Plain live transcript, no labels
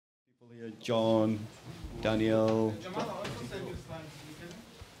John, Daniel.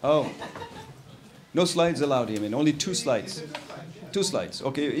 Oh, no slides allowed, you mean? Only two slides. Two slides.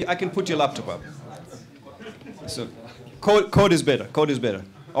 Okay, I can put your laptop up. So, code is better. Code is better.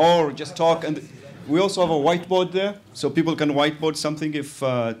 Or just talk. And we also have a whiteboard there, so people can whiteboard something if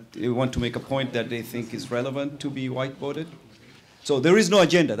they want to make a point that they think is relevant to be whiteboarded. So there is no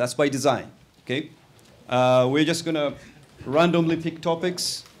agenda. That's by design. Okay. We're just gonna randomly pick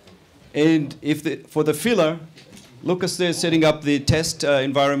topics, and for the filler, Lucas there is setting up the test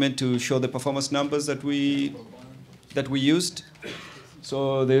environment to show the performance numbers that we used.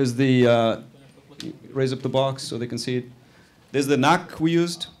 So there's the raise up the box so they can see it. There's the NAC we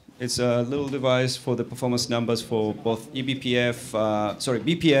used. It's a little device for the performance numbers for both BPF,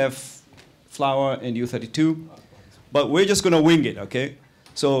 Flower, and U32. But we're just going to wing it, okay?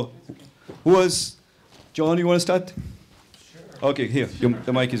 So John, you want to start? Sure. Okay, here,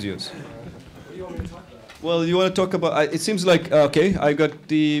 the mic is yours. What do you want me to talk about? Well, you want to talk about, it seems like, okay, I got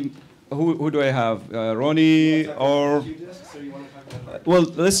who do I have? Ronnie or? Well,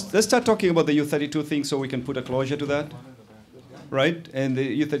 let's start talking about the U32 thing so we can put a closure to that. Right? And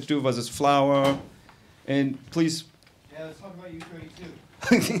the U32 versus Flower. And please. Yeah, let's talk about U32.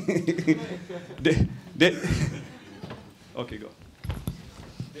 Okay, go.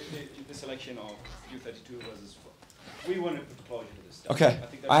 The selection of U32 versus Flower. We want to put closure to this stuff. Okay.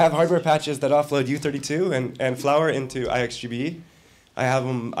 I have hardware patches that offload U32 and Flower into IXGBE. I have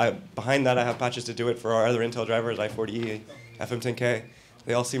them, behind that I have patches to do it for our other Intel drivers, i40E, FM10K.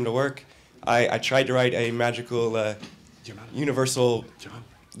 They all seem to work. I tried to write a magical universal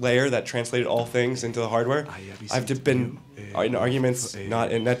layer that translated all things into the hardware. I've been in arguments,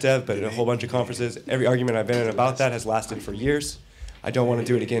 not in Netdev, but in a whole bunch of conferences. Every argument I've been in about that has lasted for years. I don't want to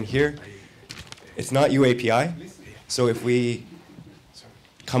do it again here. It's not UAPI, so if we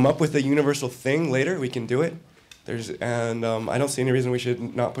come up with a universal thing later, we can do it. I don't see any reason we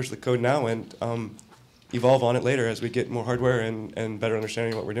should not push the code now and evolve on it later as we get more hardware and better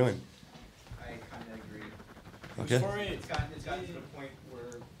understanding of what we're doing. I kind of agree. Okay. It's gotten to the point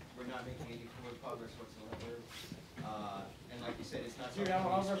where we're not making any forward progress whatsoever. And like you said, it's not something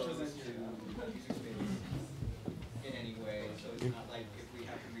exposed to user space in any way. So it's not like if we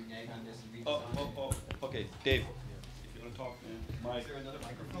have to renege on this and redesign Okay, Dave, if you want to talk, man. Is there another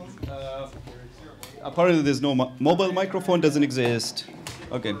microphone? Apparently there's no mobile microphone doesn't exist.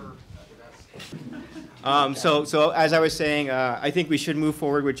 Okay. So as I was saying, I think we should move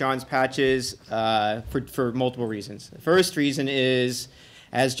forward with John's patches for multiple reasons. The first reason is,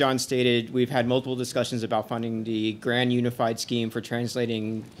 as John stated, we've had multiple discussions about funding the grand unified scheme for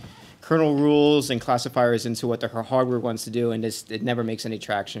translating kernel rules and classifiers into what the hardware wants to do, and it never makes any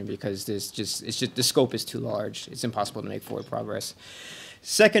traction because the scope is too large. It's impossible to make forward progress.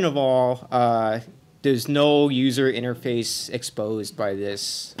 Second of all, there's no user interface exposed by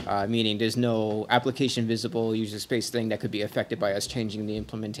this, meaning there's no application visible user space thing that could be affected by us changing the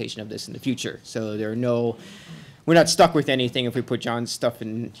implementation of this in the future. So we're not stuck with anything if we put John's stuff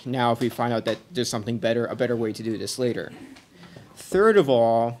in now if we find out that there's something better, a better way to do this later. Third of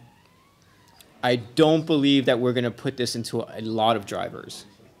all, I don't believe that we're going to put this into a lot of drivers,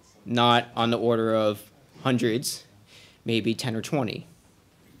 not on the order of hundreds, maybe 10 or 20,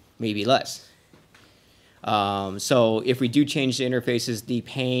 maybe less. So if we do change the interfaces, the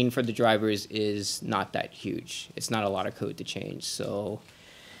pain for the drivers is not that huge. It's not a lot of code to change. So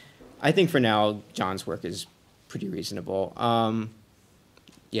I think for now, John's work is pretty reasonable.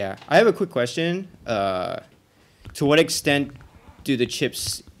 Yeah, I have a quick question. To what extent do the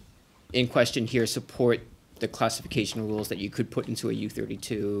chips in question here support the classification rules that you could put into a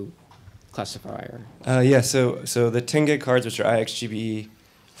U32 classifier? Yeah, so the 10 gig cards, which are IXGBE,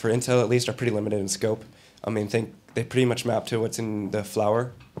 for Intel at least, are pretty limited in scope. I mean, they pretty much map to what's in the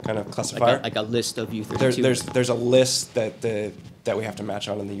Flower kind of classifier. Like a list of U32? There's a list that we have to match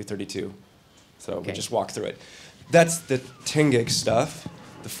on in the U32. So Okay. we just walk through it. That's the 10 gig stuff.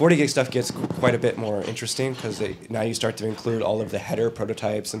 The 40 gig stuff gets quite a bit more interesting because now you start to include all of the header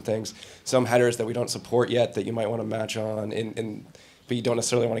prototypes and things. Some headers that we don't support yet that you might want to match on, but you don't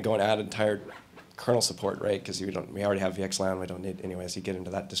necessarily want to go and add entire kernel support, right? Because we already have VXLAN, we don't need anyways. You get into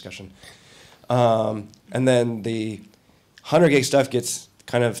that discussion. And then the 100 gig stuff gets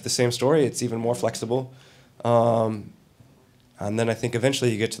kind of the same story. It's even more flexible. And then I think eventually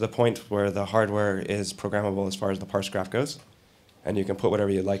you get to the point where the hardware is programmable as far as the parse graph goes. And you can put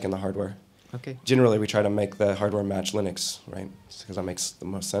whatever you like in the hardware. Okay. Generally, we try to make the hardware match Linux, right? Because that makes the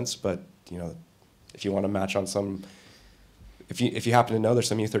most sense. But if you want to match on some, if you happen to know there's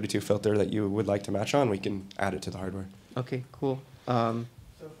some U32 filter that you would like to match on, we can add it to the hardware. Okay, cool. So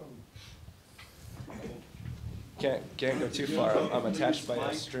Can't go too far. I'm attached by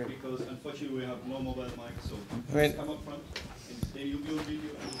a string. Because unfortunately we have no mobile mic, so mean- come up front and then you will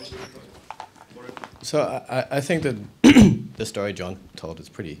video and we'll record. So I think that the story John told is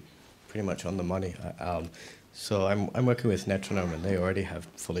pretty much on the money. So I'm working with Netronome, and they already have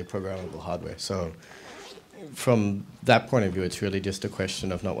fully programmable hardware. So from that point of view, it's really just a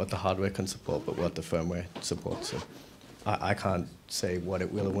question of not what the hardware can support, but what the firmware supports. So I can't say what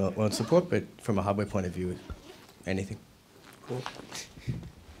it will or won't support, but from a hardware point of view, anything. Cool.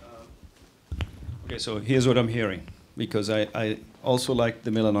 Okay, so here's what I'm hearing, because I also like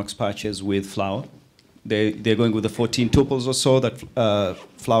the Mellanox patches with Flower. They're going with the 14 tuples or so that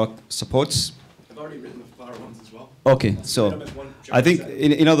Flower supports. I've already written the Flower ones as well. Okay, so I think,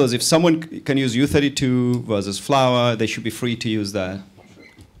 in other words, if someone can use U32 versus Flower, they should be free to use that.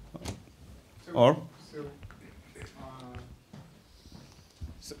 Or?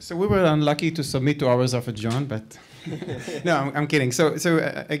 So we were unlucky to submit 2 hours of it, John, but no, I'm kidding. So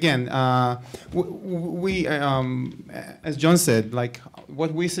again, we as John said, like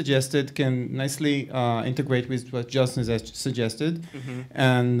what we suggested can nicely integrate with what Justin has suggested,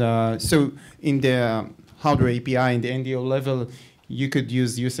 and so in the hardware API in the NDO level, you could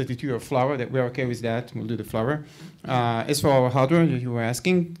use U32 or Flower. That we're okay with that. We'll do the Flower. As for our hardware, you were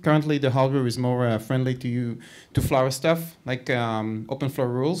asking. Currently, the hardware is more friendly to Flower stuff, like open flow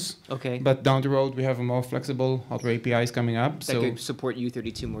rules. Okay. But down the road, we have a more flexible hardware APIs coming up. That So could support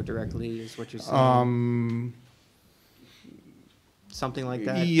U32 more directly, is what you're saying. Something like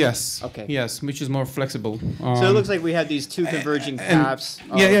that. Yes. Okay. Yes, which is more flexible. So it looks like we have these two converging and- caps.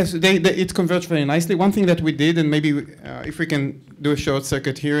 Yeah, yes, it converged very nicely. One thing that we did, and maybe if we can do a short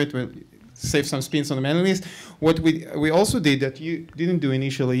circuit here, it will save some spins on the mailing list. What we also did that you didn't do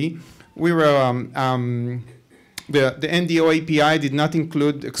initially, we were the NDO API did not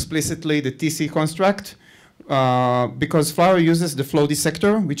include explicitly the TC construct because Flower uses the flow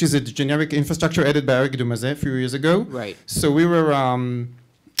dissector, which is a generic infrastructure added by Eric Dumazet a few years ago. Right. So we were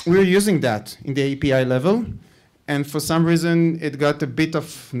using that in the API level, and for some reason it got a bit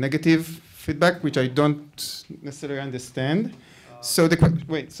of negative feedback, which I don't necessarily understand. So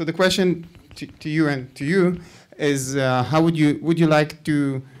the question to you and to you is, how would you like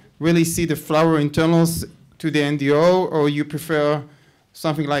to really see the Flower internals to the NDO, or you prefer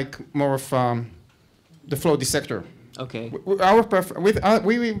something like more of the flow dissector? Okay. We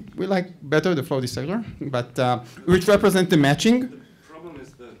like better the flow dissector, but which represent the matching. The problem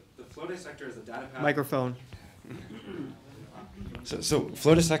is the flow dissector is a data path. Microphone. So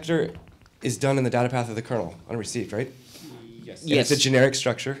flow dissector is done in the data path of the kernel, unreceived, right? Yes. And it's a generic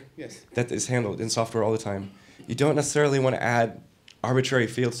structure Yes. that is handled in software all the time. You don't necessarily want to add arbitrary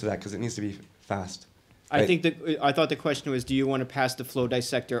fields to that because it needs to be fast. I think I thought the question was, do you want to pass the flow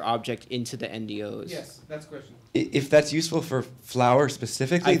dissector object into the NDOs? Yes, that's the question. If that's useful for Flower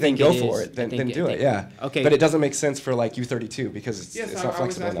specifically, I then think go it for is. it. Then I think- do I it. think- Yeah. Okay. But it doesn't make sense for like U32 because it's Yes, not I was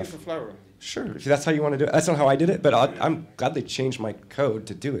flexible asking enough. for Flower. Sure, if that's how you want to do it. That's not how I did it, but I'm glad they changed my code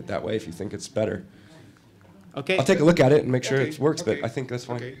to do it that way if you think it's better. Okay. I'll take a look at it and make sure Okay, it works, okay. but I think that's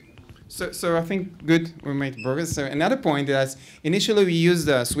fine. Okay. So I think good, we made progress. So another point is initially we used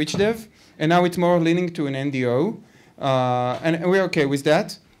switch dev, and now it's more leaning to an NDO, and we're okay with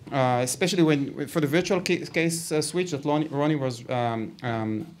that, especially when for the virtual case switch that Ronnie was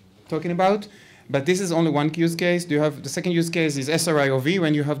talking about. But this is only one use case. Do you have the second use case is SRIOV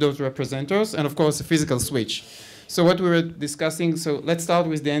when you have those representers, and of course a physical switch. So what we were discussing. So let's start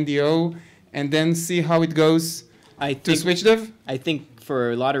with the NDO, and then see how it goes to switch dev. I think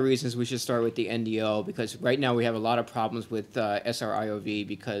for a lot of reasons we should start with the NDO, because right now we have a lot of problems with SRIOV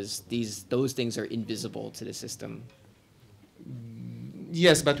because those things are invisible to the system.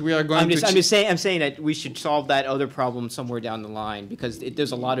 Yes, but we are going I'm saying that we should solve that other problem somewhere down the line because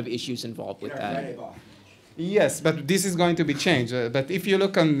there's a lot of issues involved with that. Yes, but this is going to be changed. But if you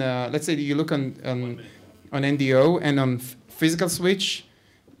look on, let's say you look on NDO and on physical switch,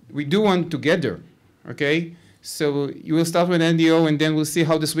 we do one together, okay? So you will start with NDO and then we'll see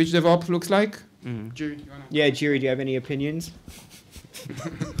how the switch DevOps looks like. Jerry, you wanna? Yeah, Jerry, do you have any opinions?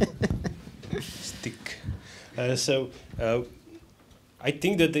 Stick. I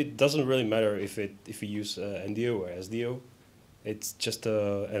think that it doesn't really matter if we use NDO or SDO. It's just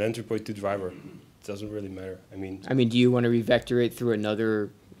an entry point to driver. It doesn't really matter. I mean, do you want to revector it through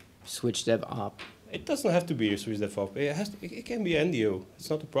another switch dev op? it doesn't have to be a switch dev op. It can be NDO. It's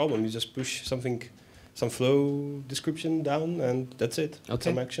not a problem. You just push some flow description down, and that's it. Okay.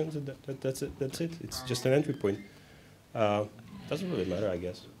 Some actions, and that's it. That's it. It's just an entry point. Doesn't really matter, I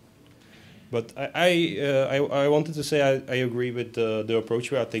guess. But I wanted to say I agree with the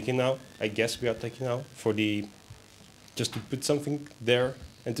approach we are taking now. I guess we are taking now for the just to put something there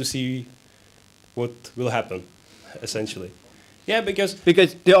and to see what will happen, essentially. Yeah, because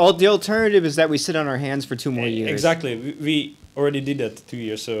the alternative is that we sit on our hands for 2 more years. Exactly, we already did that 2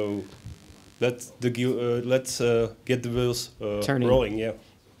 years, so let's get the wheels rolling. Yeah.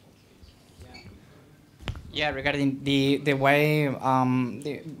 Yeah, regarding the way, I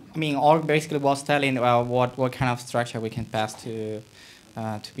mean, all basically was telling what kind of structure we can pass to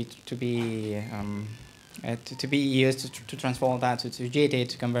be used to transform that to GT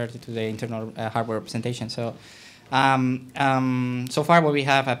to convert it to the internal hardware representation. So. So far what we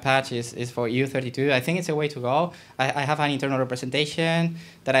have at patch is for U32. I think it's a way to go. I have an internal representation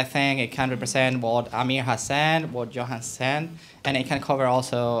that I think it can represent what Amir has sent, what John has sent, and it can cover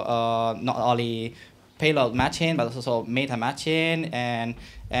also not only payload matching, but also meta matching and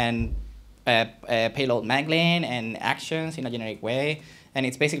payload mangling and actions in a generic way. And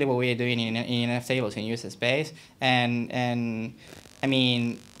it's basically what we're doing in NF tables in user space. And I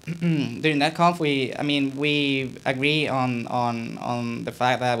mean, during that conf, we agree on the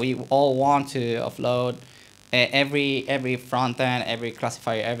fact that we all want to offload every front end, every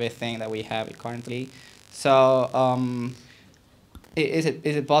classifier, everything that we have currently. So is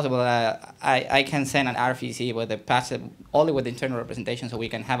it possible that I can send an RFC with the patch only with internal representation, so we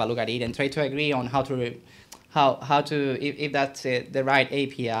can have a look at it and try to agree on how to if that's the right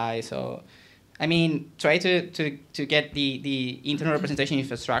API. So. I mean, try to get the internal representation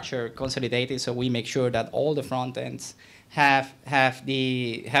infrastructure consolidated, so we make sure that all the front ends have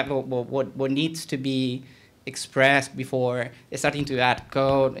what needs to be expressed before starting to add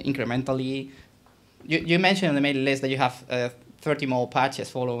code incrementally. You mentioned on the mailing list that you have 30 more patches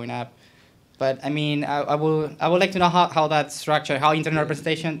following up, but I mean, I would like to know how that structure, how internal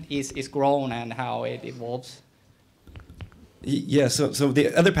representation is grown and how it evolves. Yeah, so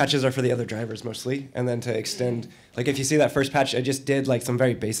the other patches are for the other drivers mostly, and then to extend, like if you see that first patch, I just did like some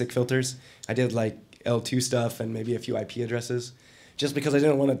very basic filters. I did like L2 stuff and maybe a few IP addresses, just because I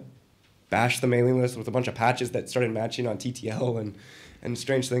didn't want to bash the mailing list with a bunch of patches that started matching on TTL and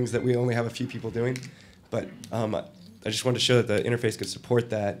strange things that we only have a few people doing. But I just wanted to show that the interface could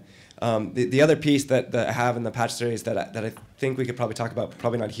support that. The other piece that I have in the patch series that I think we could probably talk about, but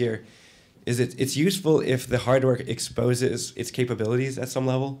probably not here, is it's useful if the hardware exposes its capabilities at some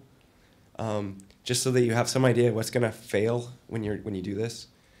level, just so that you have some idea what's going to fail when you do this.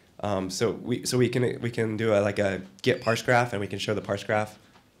 So we can do a Git parse graph, and we can show the parse graph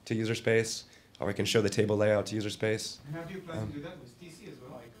to user space, or we can show the table layout to user space. And how do you plan to do that with TC as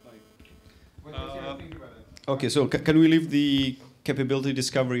well? What do you think about it? Okay, so can we leave the capability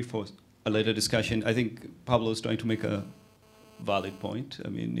discovery for a later discussion? I think Pablo is trying to make a valid point. I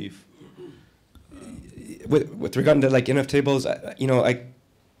mean, if with regard to like NF tables, I'm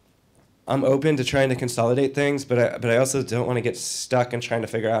open to trying to consolidate things, but I also don't want to get stuck in trying to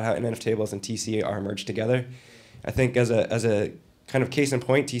figure out how NF tables and TC are merged together. I think as a kind of case in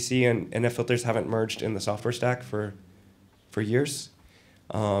point, TC and NF filters haven't merged in the software stack for years.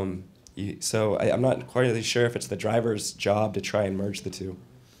 So I'm not quite really sure if it's the driver's job to try and merge the two.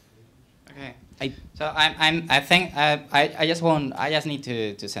 Okay. So I think I just need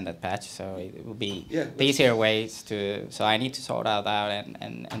to send that patch, so it will be the easier ways to. So I need to sort that out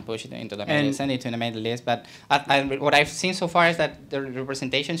and push it into the mail, send it to the mail list. But what I've seen so far is that the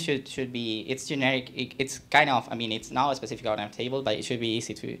representation should be, it's generic. It's kind of, I mean, it's not specific on a table, but it should be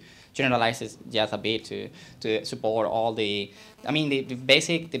easy to generalize it just a bit to support all the. I mean, the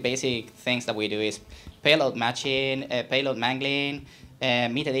basic things that we do is payload matching, payload mangling.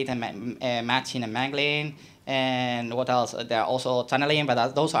 Metadata matching and mangling, and what else? There are also tunneling,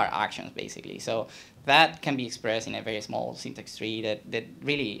 but those are actions basically. So that can be expressed in a very small syntax tree that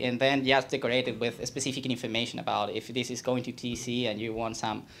really, and then just decorated with specific information about if this is going to TC and you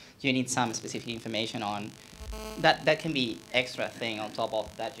need some specific information on that. That can be extra thing on top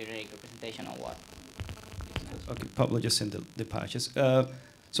of that generic representation or what. Okay, Pablo just sent the patches.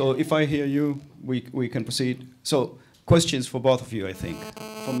 So if I hear you, we can proceed. So. Questions for both of you, I think.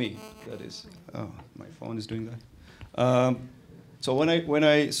 For me, that is. Oh, my phone is doing that. So when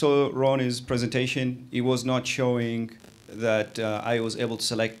I saw Ronnie's presentation, it was not showing that I was able to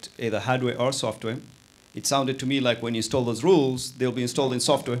select either hardware or software. It sounded to me like when you install those rules, they'll be installed in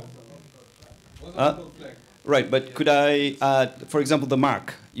software. Right, but could I add, for example, the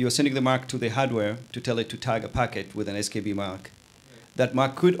mark? You're sending the mark to the hardware to tell it to tag a packet with an SKB mark. That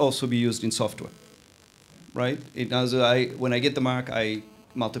mark could also be used in software. Right? When I get the mark, I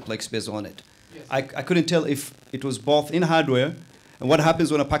multiplex based on it. Yes. I couldn't tell if it was both in hardware, and what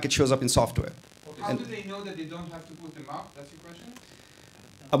happens when a packet shows up in software. Okay. How do they know that they don't have to put the mark? That's your question?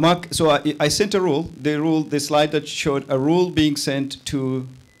 I sent a rule. The slide that showed a rule being sent to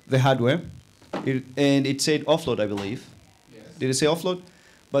the hardware, and it said offload, I believe. Yes. Did it say offload?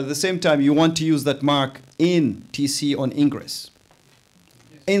 But at the same time, you want to use that mark in TC on ingress,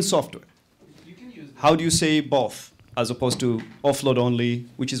 yes, in software. You can use how do you say both as opposed to offload only,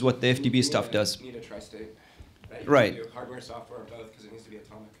 which is what the FTP stuff does? Need a tri-state. Right. You do hardware, software, both, because it needs to be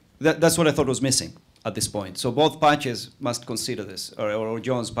atomic. That's what I thought was missing at this point. So both patches must consider this, or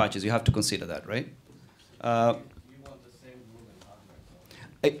John's patches, you have to consider that, right?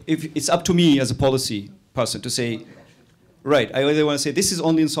 If it's up to me as a policy person to say, right, I either want to say this is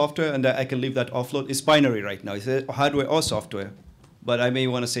only in software and I can leave that offload. It's binary right now. It's hardware or software, but I may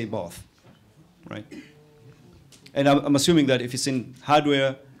want to say both, right? And I'm assuming that if it's in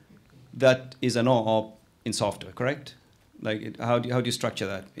hardware, that is an or in software, correct? Like, how do you structure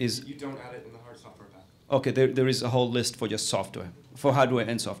that? You don't add it in the hard software path. Okay, there is a whole list for just software, for hardware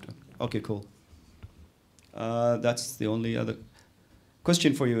and software. Okay, cool. That's the only other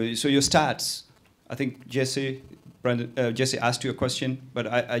question for you. So your stats, I think Jesse asked you a question, but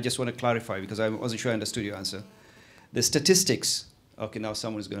I just want to clarify because I wasn't sure I understood your answer. The statistics. Okay, now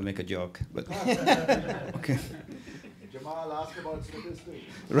someone is going to make a joke, but okay. Jamal asked about statistics.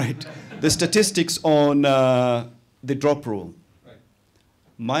 Right, the statistics on the drop rule. Right.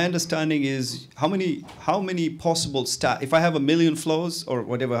 My understanding is how many possible if I have 1 million flows or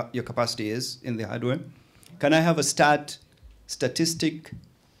whatever your capacity is in the hardware, can I have a statistic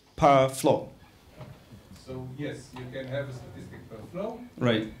per flow? So yes, you can have a statistic per flow.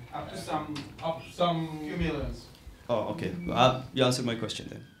 Right. Up to some few millions. Oh, okay. You answered my question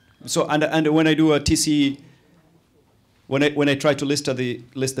then. So and when I do a TC, when I try to list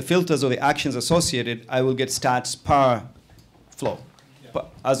the filters or the actions associated, I will get stats per flow, yeah,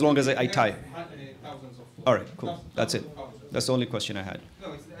 as long as I type. Thousands of flows. All right, cool. That's it. That's the only question I had.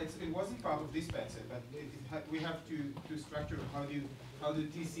 No, it wasn't part of this pattern, but we have to structure how the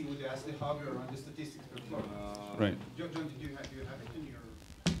TC would ask the hardware on the statistics per flow. Right. John, do you have it in your?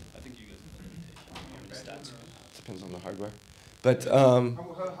 I think you guys have stats. Depends on the hardware. But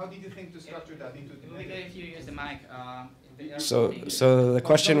how did you think to structure that into? If you use the mic. So the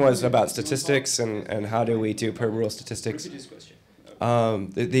question was about statistics and how do we do per rule statistics.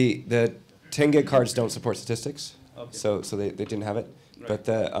 The 10 gig cards don't support statistics, okay, so they didn't have it. Right. But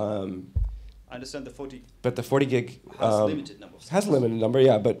I understand the 40. But the 40 gig has limited number. Has a limited number,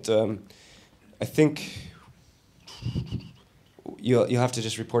 yeah. But I think you'll have to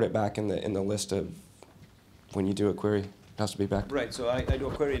just report it back in the list of when you do a query. It has to be back. Right. So I do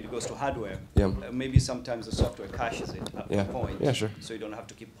a query and it goes to hardware. Yeah. Maybe sometimes the software caches it at yeah, the point. Yeah, sure. So you don't have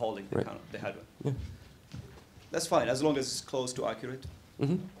to keep polling right, the hardware. Yeah. That's fine as long as it's close to accurate.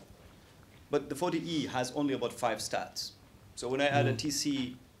 Mm-hmm. But the 40E has only about 5 stats. So when I add a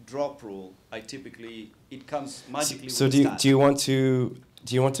TC drop rule, it comes magically so with do you want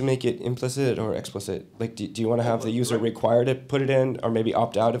to make it implicit or explicit? Like, do you want to have the user required to put it in, or maybe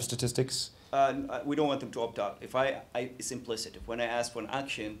opt out of statistics? We don't want them to opt out. If it's implicit. If when I ask for an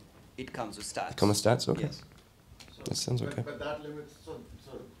action, it comes with stats. It comes with stats, okay. Yes. So that sounds okay. But that limits. So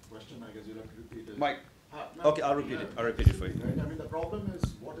question, I guess you'll have to repeat it. Mike. No, okay, I'll repeat it. I'll repeat it for you. Right? I mean, the problem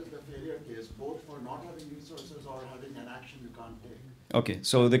is, what is the failure case, both for not having resources or having an action you can't take? Okay,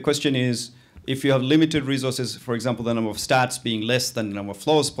 so the question is, if you have limited resources, for example, the number of stats being less than the number of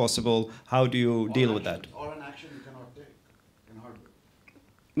flows possible, how do you deal with that? Or an action you cannot take in hardware.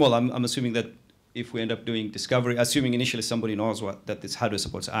 Well, I'm assuming that if we end up doing discovery, assuming initially somebody knows that this hardware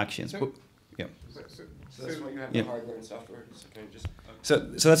supports actions. Yeah. So that's why you have the hardware and software. So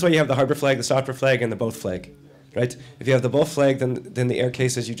that's why you have the hardware flag, the software flag, and the both flag, right? If you have the both flag, then the error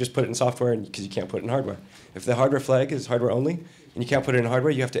case is you just put it in software because you can't put it in hardware. If the hardware flag is hardware only, and you can't put it in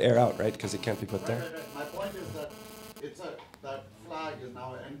hardware, you have to error out, right? Because it can't be put there. Right. My point is that that flag is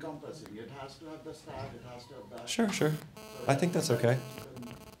now encompassing. It has to have the stat. It has to have that. Sure. So I think that's okay.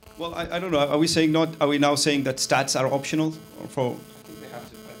 Well, I don't know. Are we now saying that stats are optional for? I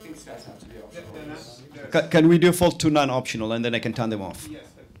think stats have to be optional. Can we default to non-optional and then I can turn them off? Yes,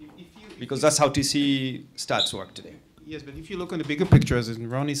 because that's how TC stats work today. Yes, but if you look on the bigger pictures in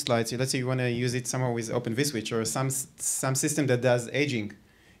Ronnie's slides, let's say you want to use it somewhere with Open vSwitch or some system that does aging,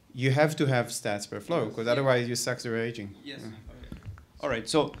 you have to have stats per flow because otherwise you suck the aging. Yes. Okay. All right.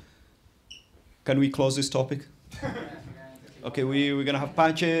 So can we close this topic? Okay, we're going to have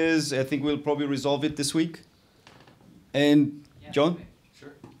patches. I think we'll probably resolve it this week. And John?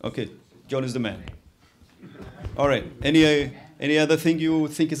 Sure. Okay, John is the man. All right. Any other thing you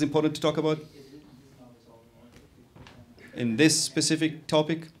think is important to talk about in this specific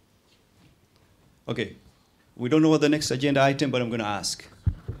topic? Okay. We don't know what the next agenda item, but I'm going to ask.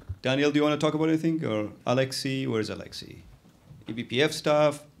 Daniel, do you want to talk about anything? Or Alexi? Where's Alexi? eBPF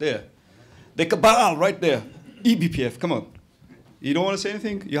stuff. There. The cabal right there. eBPF, come on. You don't want to say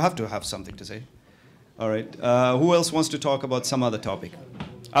anything? You have to have something to say. All right. Who else wants to talk about some other topic?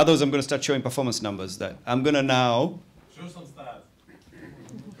 Others, I'm going to start showing performance numbers. That I'm going to now. Show some stats.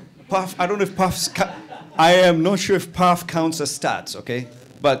 Puff, I don't know if Puff's. I am not sure if Puff counts as stats, okay?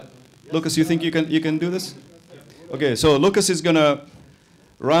 But Lucas, you think you can do this? Okay, so Lucas is going to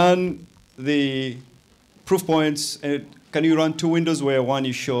run the proof points. And can you run two windows where one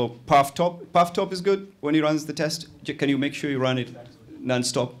you show Puff top? Puff top is good when he runs the test. Can you make sure you run it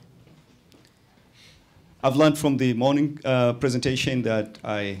non-stop? I've learned from the morning presentation that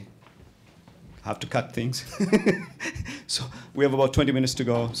I have to cut things. So we have about 20 minutes to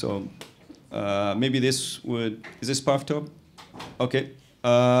go. So maybe this would, is this Puff top? Okay.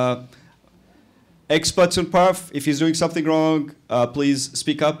 Experts on Puff, if he's doing something wrong, please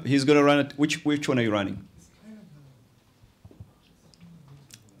speak up. He's going to run it. Which one are you running?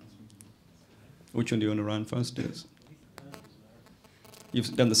 Which one do you want to run first? Yes.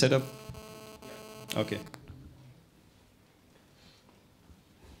 You've done the setup? Okay.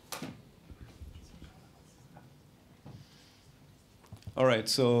 All right,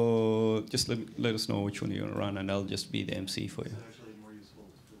 so just let us know which one you're going to run, and I'll just be the MC for you.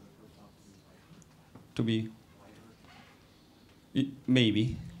 To be,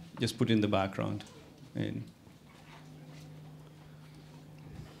 maybe, just put it in the background. And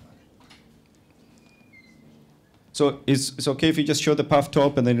so it's okay if you just show the Puff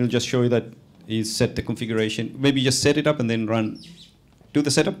top, and then it'll just show you that he's set the configuration. Maybe just set it up and then run. Do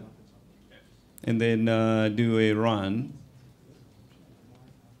the setup, and then do a run.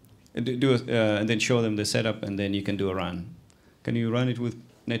 And then show them the setup, and then you can do a run. Can you run it with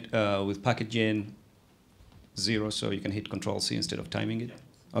with packet gen 0, so you can hit Control-C instead of timing it?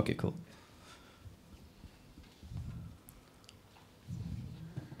 Okay, cool.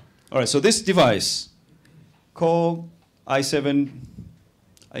 All right, so this device, Core i7,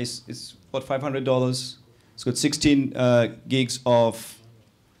 it's about $500. It's got 16 gigs of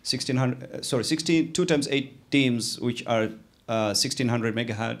 2 times 8 DIMMs, which are 1600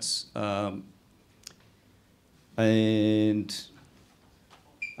 megahertz, and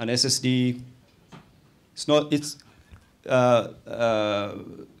an SSD. It's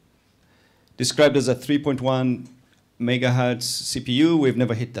described as a 3.1 megahertz CPU. We've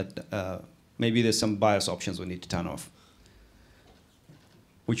never hit that. Maybe there's some BIOS options we need to turn off.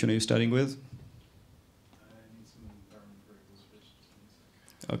 Which one are you starting with?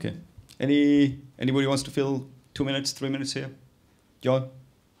 Okay. Anybody wants to fill 2 minutes, 3 minutes here? John?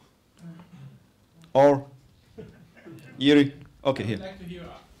 Or? Yuri? Okay, here.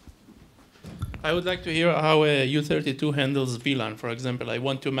 I would like to hear how U32 handles VLAN. For example, I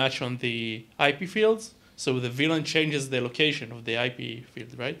want to match on the IP fields, so the VLAN changes the location of the IP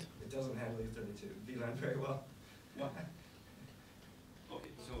field, right? It doesn't handle U32 VLAN very well. Why? Okay,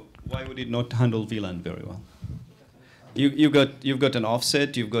 so why would it not handle VLAN very well? You've got an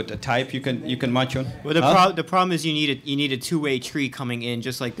offset, you've got a type you can match on. Well, the problem is you need a two-way tree coming in,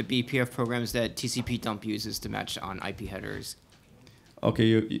 just like the BPF programs that TCP dump uses to match on IP headers.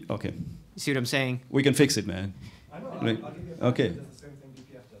 Okay, okay. You see what I'm saying? We can fix it, man. I know. Right. I'll give you a Okay. It does the same thing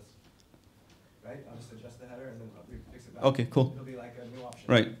BPF does. Right? I'll just adjust the header and then we fix it back. Okay, cool. It'll be like a new option.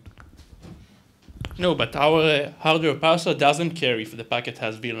 Right. No, but our hardware parser doesn't care if the packet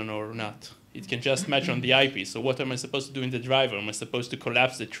has VLAN or not. It can just match on the IP. So what am I supposed to do in the driver? Am I supposed to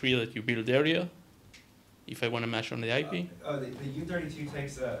collapse the tree that you build earlier if I want to match on the IP? The U32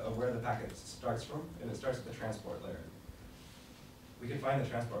 takes where the packet starts from, and it starts at the transport layer. We can find the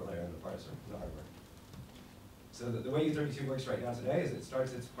transport layer in the parser, in the hardware. So the way U32 works right now today is it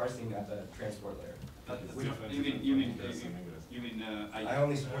starts its parsing at the transport layer. I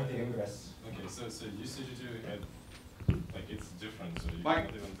only support the ingress. Okay, so UCG2 had, like, it's different. So you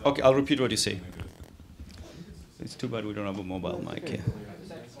Mike. Okay, I'll repeat what you say. It's too bad we don't have a mobile mic here.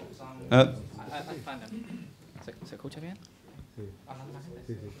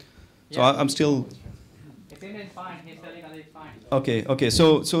 So I'm still. It's fine. He's telling us it's fine. Okay.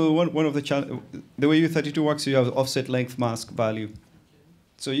 So one of the the way U32 works, you have offset length mask value.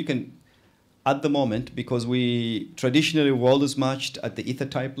 So you can, at the moment, because we traditionally were always matched at the ether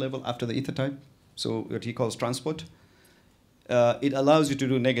type level after the ether type, so what he calls transport, it allows you to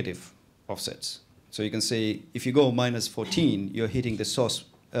do negative offsets. So you can say if you go -14, you're hitting the source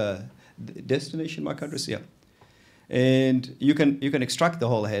destination MAC address, yeah, and you can extract the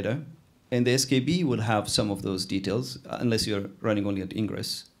whole header. And the SKB will have some of those details, unless you're running only at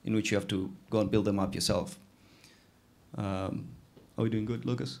ingress, in which you have to go and build them up yourself. Are we doing good,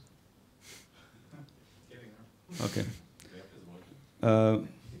 Lucas? Okay.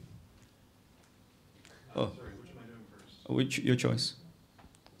 Which your choice.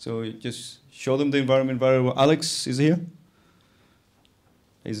 So you just show them the environment very well. Alex is here?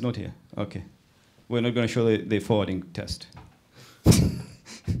 He's not here. Okay. We're not going to show the forwarding test.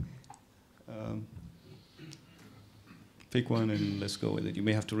 Pick one and let's go with it. You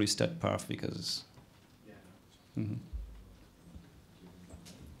may have to restart path because. Mm-hmm.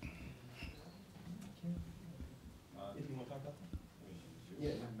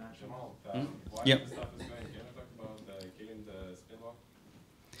 Jamal, Yeah. the stuff is going, can I talk about killing the spin lock?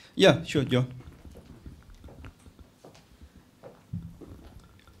 Yeah, sure, Joe.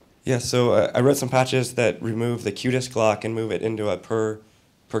 Yeah, so I wrote some patches that remove the QDisk lock and move it into a per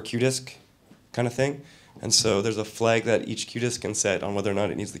QDisk kind of thing. And so there's a flag that each QDisk can set on whether or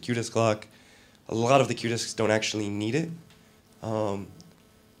not it needs the QDisk lock. A lot of the QDisks don't actually need it.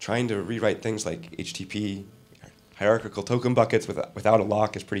 Trying to rewrite things like HTTP, hierarchical token buckets without a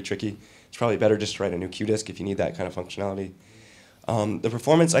lock is pretty tricky. It's probably better just to write a new QDisk if you need that kind of functionality. The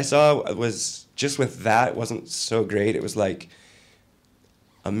performance I saw was, just with that, wasn't so great. It was like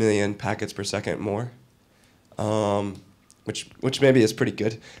 1 million packets per second more, which maybe is pretty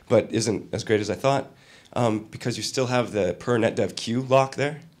good, but isn't as great as I thought, because you still have the per Netdev queue lock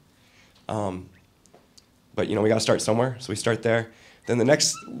there. But we got to start somewhere, so we start there. Then the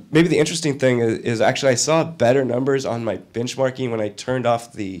next, maybe the interesting thing is actually I saw better numbers on my benchmarking when I turned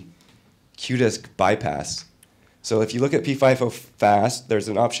off the QDisk bypass. So if you look at P5O fast, there's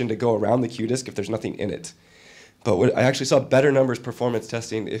an option to go around the QDisk if there's nothing in it. But I actually saw better numbers performance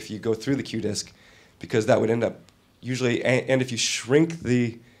testing if you go through the QDisk, because that would end up usually, and if you shrink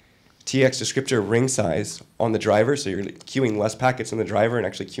the TX descriptor ring size on the driver, so you're queuing less packets in the driver and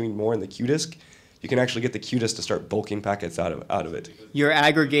actually queuing more in the QDisk, you can actually get the QDisk to start bulking packets out of it. You're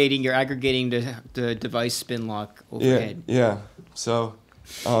aggregating the device spin lock overhead. Yeah. So.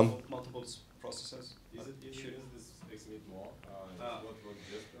 Multiple processors.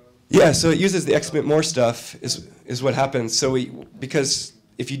 Yeah, so it uses the XMIT more stuff is what happens. So because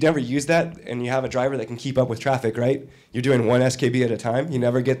if you never use that and you have a driver that can keep up with traffic, right? You're doing one SKB at a time. You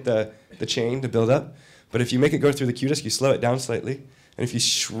never get the chain to build up. But if you make it go through the QDisk, you slow it down slightly. And if you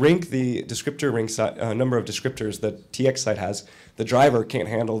shrink the descriptor ring number of descriptors that TX side has, the driver can't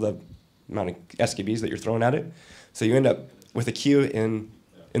handle the amount of SKBs that you're throwing at it. So you end up with a queue in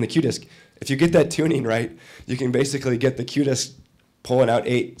the QDisk. If you get that tuning right, you can basically get the QDisk pulling out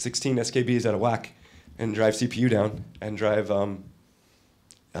 16 SKBs out of whack and drive CPU down and drive the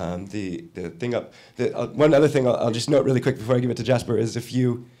thing up. One other thing I'll just note really quick before I give it to Jasper is if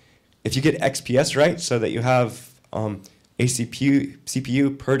you get XPS right, so that you have a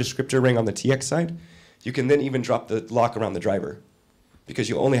CPU per descriptor ring on the TX side, you can then even drop the lock around the driver, because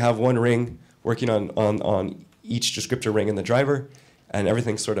you only have one ring working on each descriptor ring in the driver, and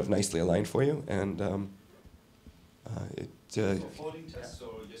everything's sort of nicely aligned for you. And forwarding tests,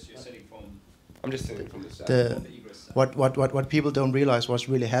 or just you're setting from? I'm just setting from the side. What people don't realize what's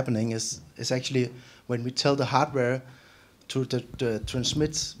really happening is actually when we tell the hardware to the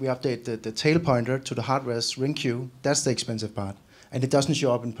transmit, we update the tail pointer to the hardware's ring queue. That's the expensive part, and it doesn't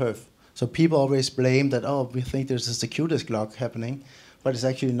show up in perf. So people always blame that, oh, we think there's a QDisk lock happening, but it's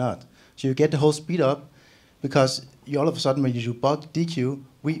actually not. So you get the whole speed up, because you all of a sudden when you do bulk DQ,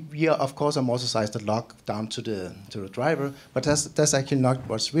 we are, of course, amorticize the lock down to the driver, but that's actually not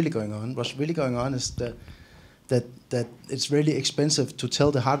what's really going on. What's really going on is that it's really expensive to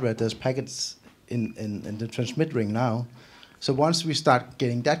tell the hardware there's packets in the transmit ring now. So once we start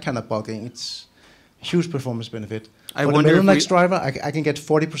getting that kind of bulking, it's a huge performance benefit. For the MiddleMax driver, I can get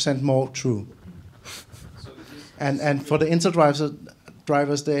 40% more true. And for the Intel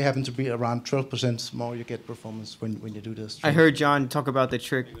drivers, they happen to be around 12% more you get performance when you do this. I heard John talk about the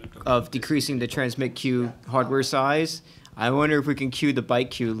trick of decreasing the transmit queue hardware size. I wonder if we can queue the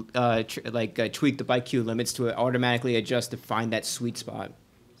byte queue, tweak the byte queue limits to automatically adjust to find that sweet spot.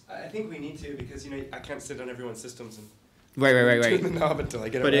 I think we need to, because I can't sit on everyone's systems and Right. turn the knob until I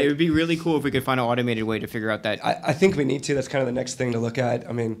get it right. But it would be really cool if we could find an automated way to figure out that. I think we need to. That's kind of the next thing to look at.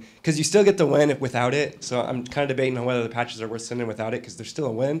 I mean, because you still get the win without it. So I'm kind of debating on whether the patches are worth sending without it, because there's still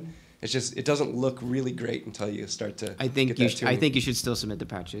a win. It's just, it doesn't look really great until you start to. I think you should still submit the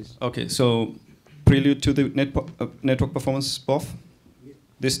patches. Okay, so prelude to the network performance, BOF?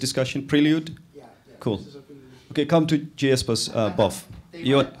 This discussion, prelude? Yeah. Cool. Okay, come to Jasper's BOF. I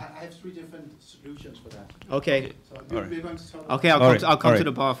have 3 different solutions for that. Okay. So we're going to talk Okay, I'll come to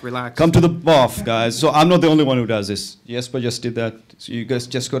the BOF. Relax. Come to the BOF, guys. So I'm not the only one who does this. Jasper just did that. So you guys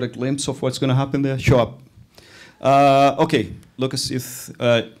just got a glimpse of what's going to happen there. Show up. Okay, Lucas,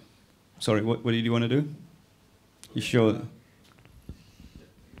 sorry, what did you want to do? You sure?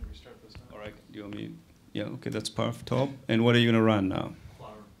 All right. Do you want me? Yeah. Okay. That's perf top. And what are you gonna run now?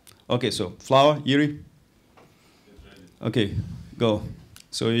 Flower. Okay. So flower, Yuri. Okay. Go.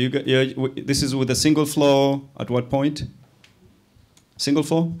 So you got. Yeah. This is with a single flow. At what point? Single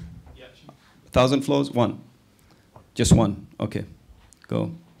flow. Yeah. 1,000 flows. One. Just one. Okay.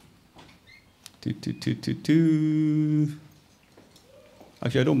 Go.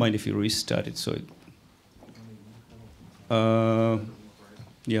 Actually, I don't mind if you restart it. So,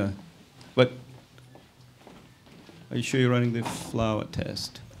 yeah. But are you sure you're running the flower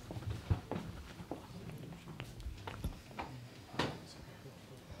test?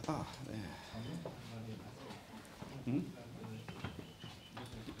 Ah, there.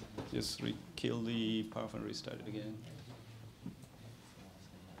 Just kill the path and restart it again.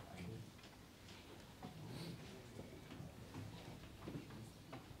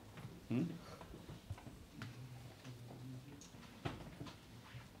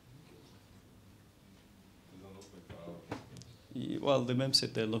 Well, the mem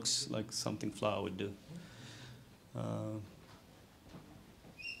set there looks like something flower would do.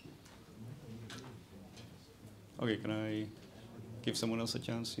 Okay, can I give someone else a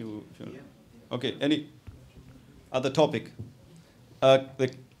chance? Okay, any other topic?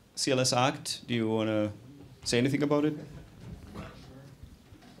 The CLS Act, do you want to say anything about it?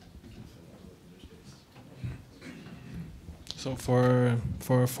 So for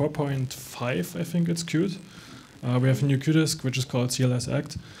 4.5, I think it's queued. We have a new queue disk which is called CLS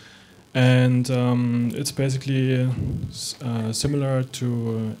Act, and it's basically similar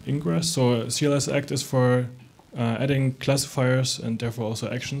to Ingress. So CLS Act is for adding classifiers and therefore also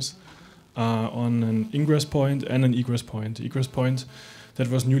actions on an ingress point and an egress point. The egress point that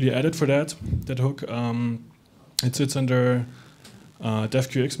was newly added for that hook, it sits under dev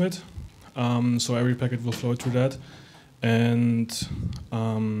QXMIT, so every packet will flow through that. And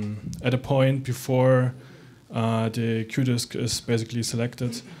at a point before the queue disk is basically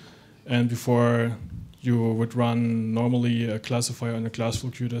selected, and before you would run normally a classifier on a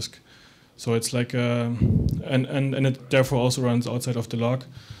classful queue disk, so it's like and it therefore also runs outside of the log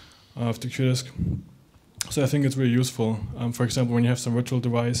of the queue disk. So I think it's really useful. For example, when you have some virtual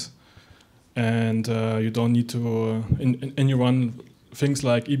device and you don't need to, and you run things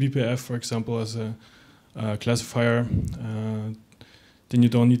like eBPF, for example, as a classifier, then you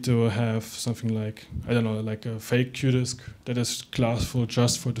don't need to have something like, I don't know, like a fake queue disk that is classful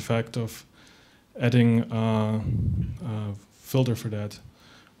just for the fact of adding a filter for that,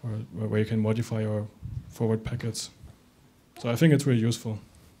 or where you can modify or forward packets. So I think it's really useful.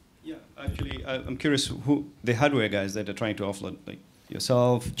 Yeah, actually, I'm curious who the hardware guys that are trying to offload, like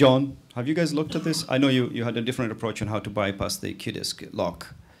yourself, John, have you guys looked at this? I know you had a different approach on how to bypass the queue disk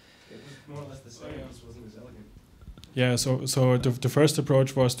lock. It was more or less the same. It just wasn't as elegant. Yeah, so the first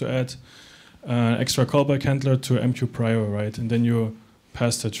approach was to add an extra callback handler to MQ prior, right? And then you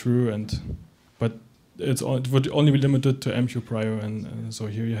pass that through, but it would only be limited to MQ prior, and so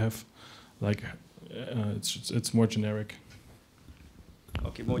here you have, like, it's more generic.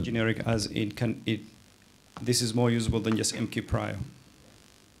 Okay, more generic as this is more usable than just MQ prior.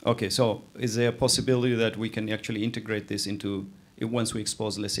 Okay, so is there a possibility that we can actually integrate this into, once we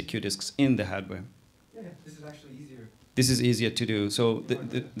expose, let's say, queue disks in the hardware? Yeah, this is actually easier. This is easier to do. So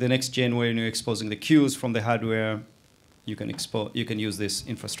the next gen, when you're exposing the queues from the hardware, you can use this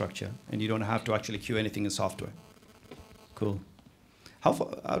infrastructure, and you don't have to actually queue anything in software. Cool.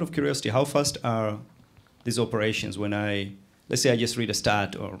 Out of curiosity, how fast are these operations when let's say I just read a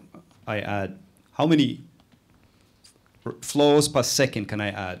stat or I add, how many flows per second can I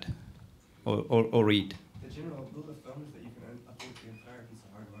add or read? The general rule of thumb is that you can update the entire piece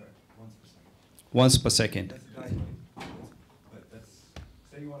of hardware once per second. Once per second. That's the guideline. But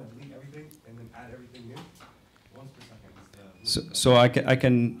say you want to delete everything and then add everything new, once per second is the So I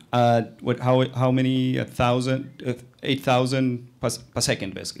can add how many 8,000 per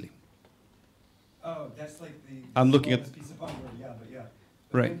second basically. Oh, that's like the I'm looking at piece of hardware, yeah, but yeah.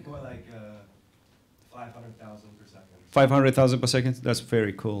 Right. Think more like 500,000 per second. 500,000 per second. That's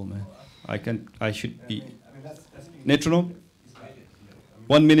very cool, man. I should be. That's Metronome.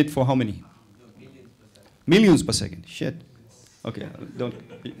 1 minute for how many? Millions per second. Shit. Okay.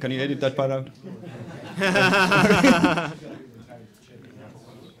 Can you edit that part out?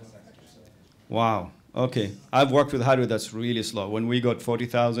 Wow. Okay. I've worked with hardware that's really slow. When we got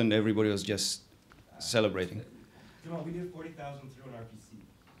 40,000, everybody was just celebrating. Jamal, we did 40,000 through an RPC.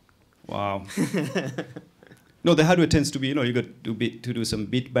 Wow. No, the hardware tends to be, you got to do some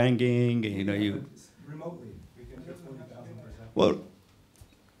bit banging, and, you. Remotely, we can do 40,000 per second. Well,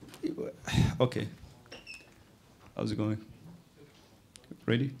 okay. How's it going?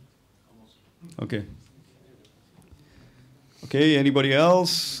 Ready? Okay. Okay, anybody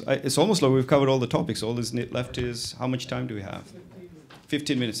else? It's almost like we've covered all the topics. All that's left is, how much time do we have?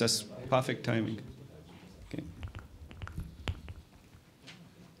 15 minutes, that's perfect timing. Okay.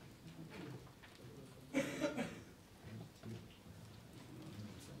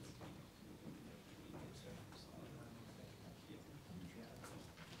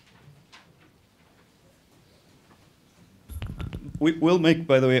 We'll make,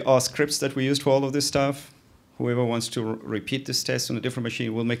 by the way, our scripts that we used for all of this stuff. Whoever wants to repeat this test on a different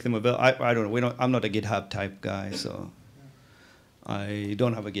machine, we'll make them available. I don't know. I'm not a GitHub type guy, so I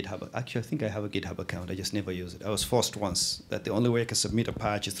don't have a GitHub. Actually, I think I have a GitHub account. I just never use it. I was forced once that the only way I can submit a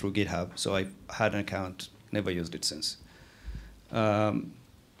patch is through GitHub. So I had an account, never used it since. But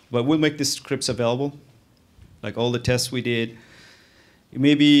we'll make these scripts available, like all the tests we did. It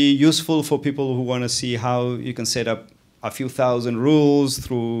may be useful for people who want to see how you can set up a few thousand rules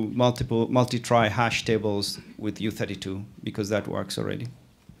through multi-try hash tables with U32, because that works already.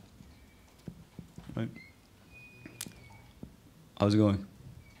 Right? How's it going?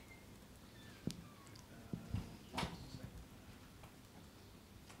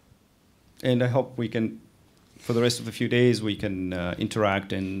 And I hope we can, for the rest of the few days, we can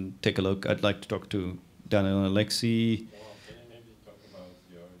interact and take a look. I'd like to talk to Daniel and Alexi. Well, can you maybe talk about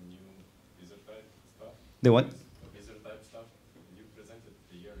your new wizard type stuff? The what? Wizard type stuff. You presented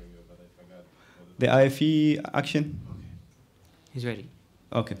a year ago, but I forgot. The IFE action? He's ready.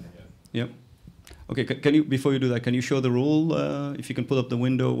 Okay. Yeah. Yep. Okay, can you, before you do that, can you show the rule? If you can pull up the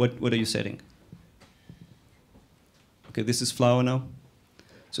window, what are you setting? Okay, this is Flower now.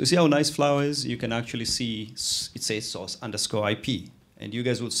 So you see how nice Flower is? You can actually see it says source_IP. And you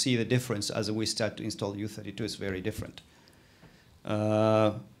guys will see the difference as we start to install U32. It's very different.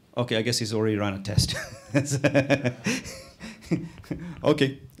 Okay, I guess he's already run a test.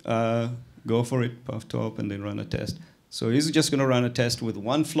 Okay, go for it, puff top, and then run a test. So he's just going to run a test with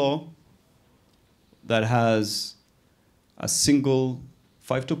one flow that has a single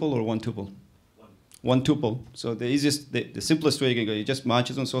 5-tuple or 1-tuple? One tuple. So the easiest, the simplest way you can go, it just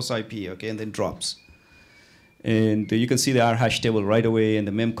marches on source IP, okay, and then drops. And you can see the R hash table right away and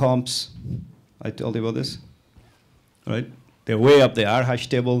the mem comps. I told you about this, right? They're way up there, R hash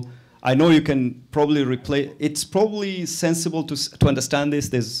table. I know you can probably replace, it's probably sensible to understand this.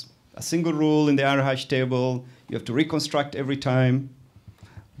 There's a single rule in the R hash table. You have to reconstruct every time.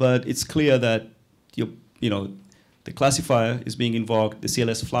 But it's clear that the classifier is being invoked, the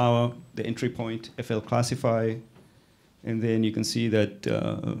CLS flower, the entry point, FL classify. And then you can see that,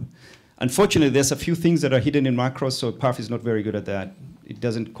 unfortunately, there's a few things that are hidden in macros, so Perf is not very good at that. It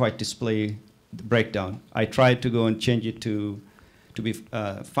doesn't quite display the breakdown. I tried to go and change it to be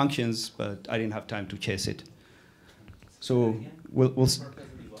functions, but I didn't have time to chase it. So it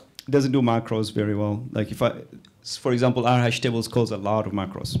doesn't do macros very well. Like if I, for example, R hash tables calls a lot of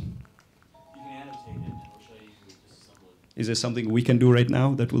macros. Is there something we can do right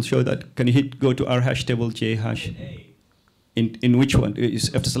now that will show that? Can you go to R hash table, J hash? In which one? You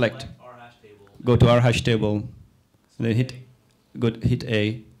have to select. Go to R hash table, and then hit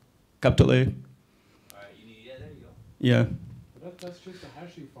A, capital A. There you go. Yeah. But that's just a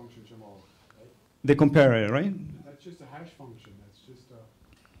hashing function, Jamal, right? The compare, right? That's just a hash function. That's just a...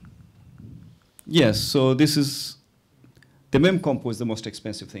 Yes, so this is, the memcomp was the most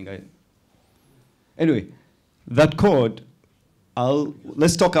expensive thing. Anyway, that code,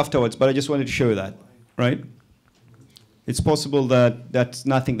 let's talk afterwards, but I just wanted to show you that, right? It's possible that that's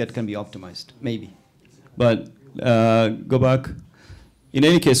nothing that can be optimized, maybe. But go back. In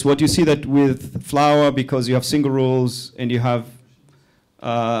any case, what you see that with Flower, because you have single rules and you have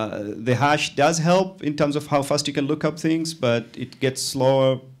the hash does help in terms of how fast you can look up things, but it gets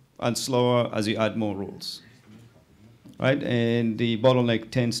slower and slower as you add more rules, right? And the bottleneck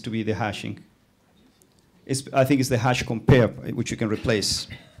tends to be the hashing. I think it's the hash compare, which you can replace.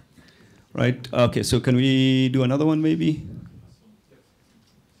 Right? Okay, so can we do another one maybe?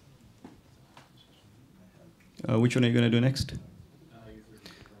 Which one are you going to do next?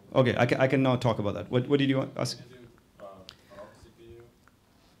 Okay, I can now talk about that. What did you ask?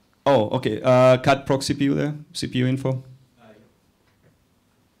 Oh, okay. Cat proc CPU there, CPU info.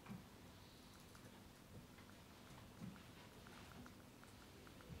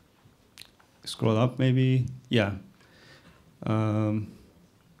 Scroll up maybe. Yeah.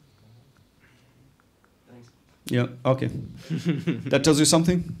 Yeah, okay. That tells you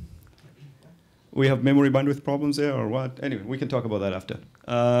something? We have memory bandwidth problems there or what? Anyway, we can talk about that after.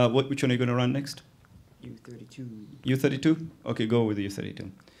 Which one are you going to run next? U32. U32? Okay, go with the U32.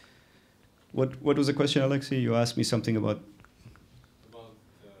 What was the question, Alexei? You asked me something about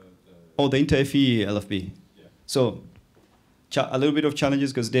the inter-FE LFB. Yeah. So a little bit of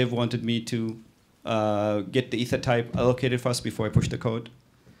challenges because Dev wanted me to get the ether type allocated first before I push the code.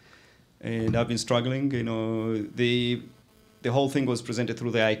 And I've been struggling. You know, the whole thing was presented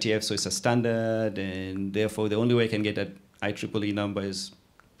through the ITF, so it's a standard, and therefore the only way I can get that IEEE number is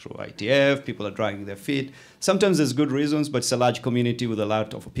through ITF. People are dragging their feet. Sometimes there's good reasons, but it's a large community with a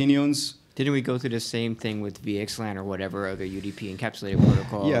lot of opinions. Didn't we go through the same thing with VXLAN or whatever other UDP encapsulated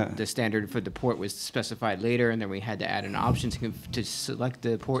protocol? Yeah. The standard for the port was specified later, and then we had to add an option to select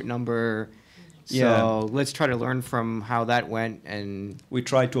the port number. So let's try to learn from how that went. And we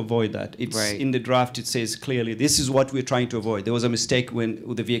try to avoid that. It's in the draft. It says clearly this is what we're trying to avoid. There was a mistake when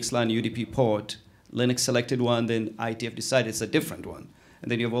with the VXLAN UDP port, Linux selected one, then ITF decided it's a different one,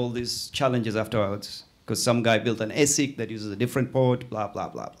 and then you have all these challenges afterwards because some guy built an ASIC that uses a different port. Blah blah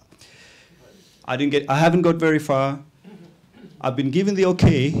blah blah. I haven't got very far. I've been given the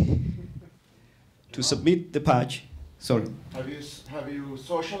okay to submit the patch. Sorry. Have you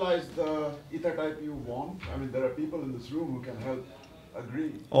socialized the ether type you want? I mean, there are people in this room who can help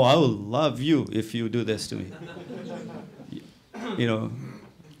agree. Oh, I will love you if you do this to me. You know.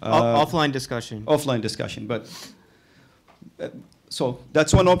 Offline discussion. Offline discussion, but so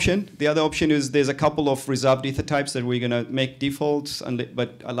that's one option. The other option is there's a couple of reserved ether types that we're going to make defaults,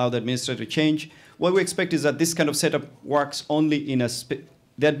 but allow the administrator to change. What we expect is that this kind of setup works only in the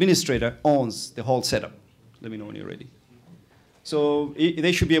administrator owns the whole setup. Let me know when you're ready. So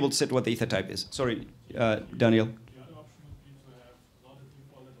they should be able to set what the ether type is. Sorry, Daniel. The other option would be to have not a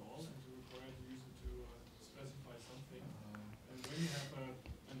default at all and to require the user to specify something. And when you have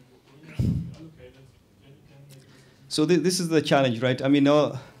allocated, then you can make it. So this is the challenge, right? I mean,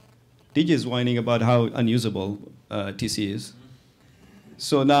 DJ is whining about how unusable TC is.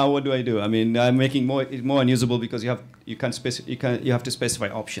 So now what do I do? I mean, I'm making it more unusable because you have to specify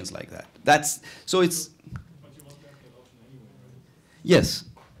options like that. So it's. Yes,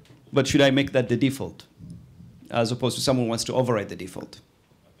 but should I make that the default, as opposed to someone wants to override the default?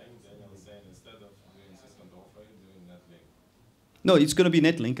 I think Daniel is saying instead of doing system override, doing netlink. No, it's going to be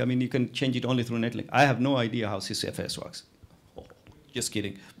netlink. I mean, you can change it only through netlink. I have no idea how sysfs works. Oh, just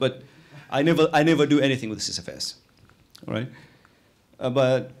kidding. But I never do anything with sysfs. All right.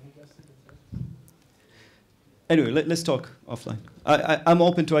 But anyway, let's talk offline. I'm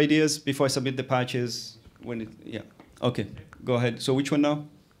open to ideas before I submit the patches. Okay, go ahead. So which one now?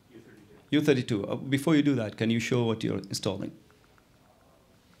 U32. Before you do that, can you show what you're installing?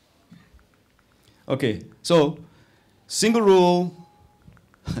 Okay, so single rule.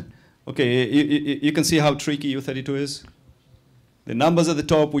 Okay, you can see how tricky U32 is. The numbers at the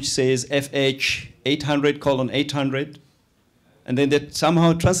top, which says FH 800:800. And then that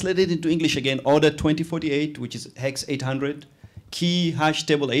somehow translated into English again, order 2048, which is hex 800, key hash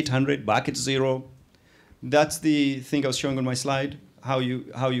table 800, bracket 0. That's the thing I was showing on my slide, how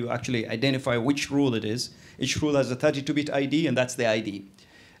you actually identify which rule it is. Each rule has a 32-bit ID, and that's the ID.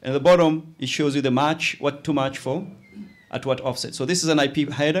 And at the bottom, it shows you the match, what to match for, at what offset. So this is an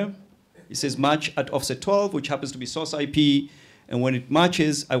IP header. It says match at offset 12, which happens to be source IP. And when it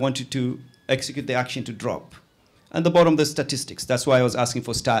matches, I want it to execute the action to drop. And the bottom, the statistics. That's why I was asking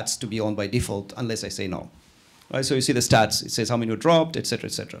for stats to be on by default, unless I say no. Right, so you see the stats. It says how many were dropped, et cetera,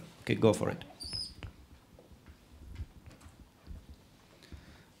 et cetera. Okay, go for it.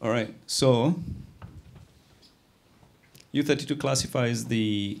 All right, so U32 classifies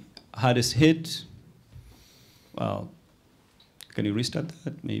the hardest hit. Well, can you restart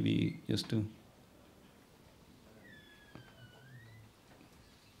that? Maybe just to.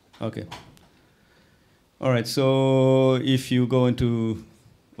 Okay. All right, so if you go into,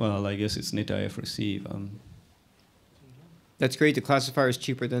 well, I guess it's netif receive. That's great. The classifier is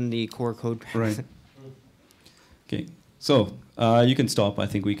cheaper than the core code. Right. Okay, so you can stop. I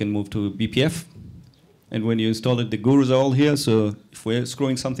think we can move to BPF. And when you install it, the gurus are all here, so if we're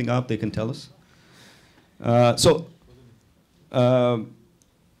screwing something up, they can tell us. For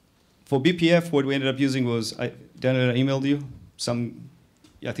BPF, what we ended up using was, Daniel, I emailed you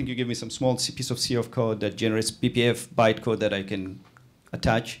I think you gave me some small piece of C of code that generates BPF bytecode that I can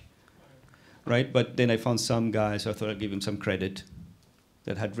attach, right? But then I found some guy, so I thought I'd give him some credit,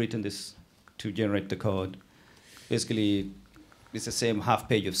 that had written this to generate the code. Basically, it's the same half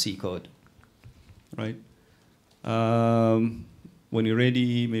page of C code, right? When you're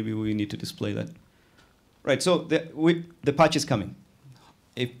ready, maybe we need to display that. Right, so the patch is coming.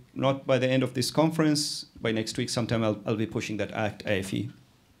 If not by the end of this conference, by next week sometime I'll be pushing that act AFE.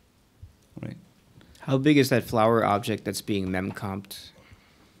 Right. How big is that flower object that's being memcomped?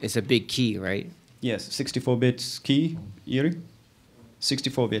 It's a big key, right? Yes, 64 bits key, Yuri.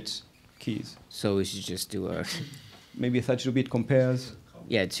 64 bits keys. So we should just do a maybe a 32-bit compares.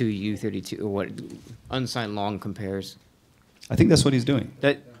 Yeah, two U32 or what? Unsigned long compares. I think that's what he's doing.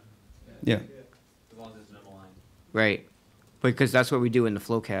 That. Yeah. Right, because that's what we do in the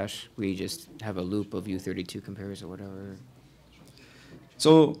flow cache. We just have a loop of U32 compares or whatever.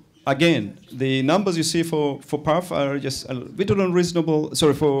 So again, the numbers you see for perf are just a bit unreasonable.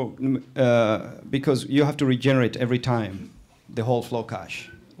 Sorry because you have to regenerate every time the whole flow cache.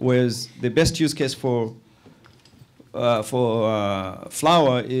 Whereas the best use case for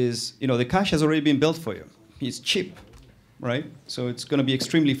Flower is, the cache has already been built for you. It's cheap, right? So it's going to be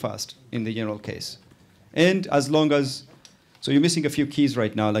extremely fast in the general case. And as long as, so you're missing a few keys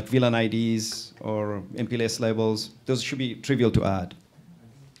right now, like VLAN IDs or MPLS labels. Those should be trivial to add.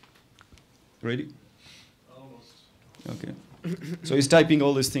 Ready? Almost. Okay. So he's typing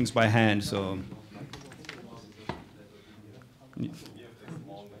all these things by hand, so.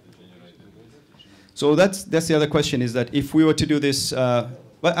 So that's the other question, is that if we were to do this, well,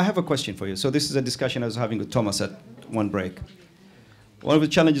 I have a question for you. So this is a discussion I was having with Thomas at one break. One of the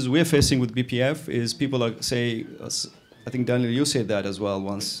challenges we're facing with BPF is people are I think Daniel, you said that as well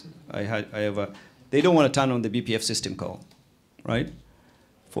once. They don't want to turn on the BPF system call, right?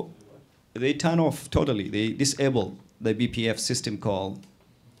 They turn off totally. They disable the BPF system call.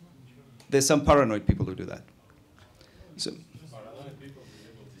 There's some paranoid people who do that. So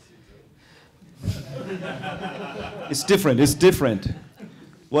it's different. It's different.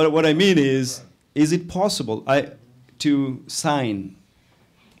 What I mean is it possible to sign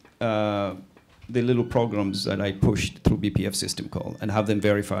the little programs that I pushed through BPF system call and have them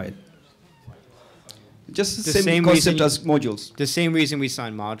verified? Just the same concept as modules. The same reason we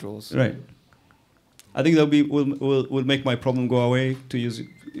sign modules. Right. I think will make my problem go away to use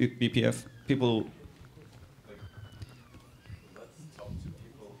BPF. People. Let's talk to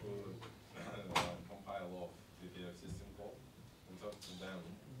people who compile off BPF system call and talk to them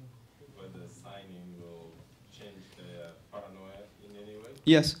whether signing will change their paranoia in any way.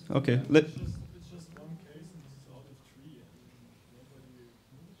 Yes. Okay.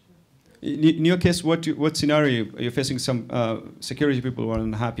 In your case, what scenario are you facing? Some security people who are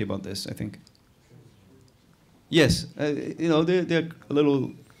unhappy about this, I think. Yes, they're a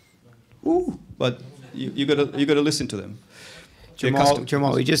little, but you gotta listen to them.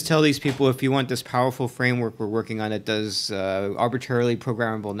 Jamal, we just tell these people, if you want this powerful framework we're working on that does arbitrarily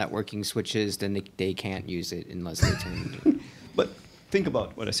programmable networking switches, then they can't use it unless they turn it. But think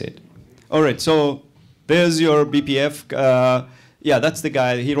about what I said. All right, so there's your BPF. Yeah, that's the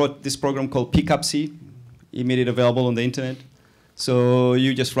guy. He wrote this program called PickupC. He made it available on the internet. So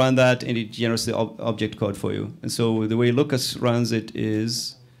you just run that, and it generates the object code for you. And so the way Lucas runs it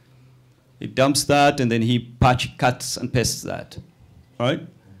is, it dumps that, and then he cuts and pastes that. All right?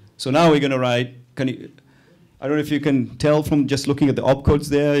 So now we're going to write, I don't know if you can tell from just looking at the opcodes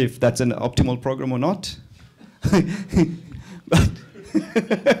there if that's an optimal program or not.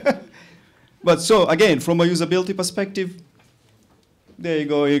 But so again, from a usability perspective, there you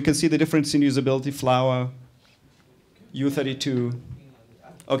go. You can see the difference in usability. Flower, U32.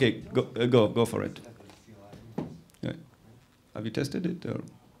 Okay, go for it. Yeah. Have you tested it, or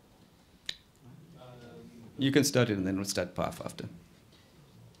you can start it and then we'll start path after.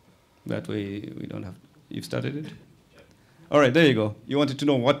 That way we don't have. You've started it. All right, there you go. You wanted to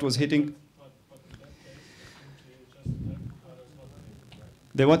know what was hitting.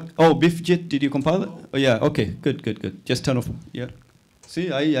 The what? Oh, BIFJIT. Did you compile it? Oh yeah. Okay. Good. Just turn off. Yeah. See,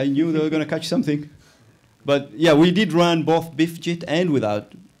 I knew they were going to catch something. But yeah, we did run both BIFJIT and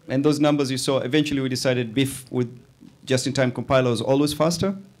without. And those numbers you saw, eventually we decided BIF with just-in-time compiler was always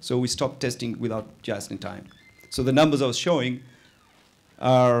faster. So we stopped testing without just-in-time. So the numbers I was showing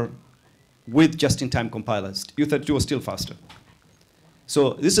are with just-in-time compilers. U32 was still faster.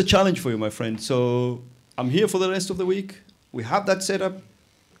 So this is a challenge for you, my friend. So I'm here for the rest of the week. We have that set up.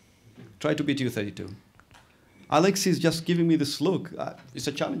 Try to beat U32. Alex is just giving me this look. It's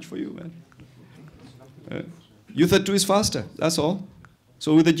a challenge for you, man. U32 is faster, that's all.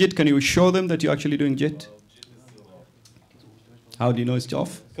 So with the JIT, can you show them that you're actually doing JIT? How do you know it's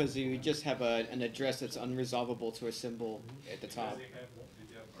off? Because you just have an address that's unresolvable to a symbol at the top.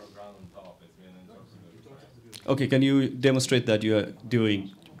 Okay, can you demonstrate that you are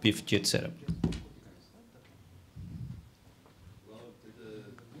doing BIF JIT setup?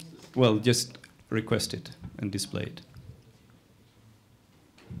 Well, just request it and display it.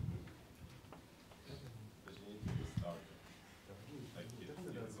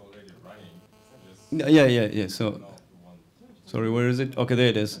 Yeah. So Sorry, where is it? Okay, there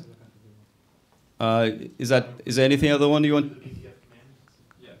it is. Is there anything other one you want?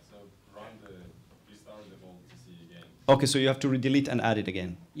 Yeah, so restart the whole TC again. Okay, so you have to delete and add it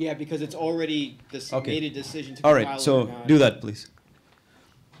again. Yeah, because it's already Okay. made a decision to All compile right, it so or not. do that, please.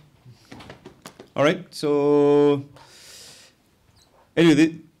 All right, so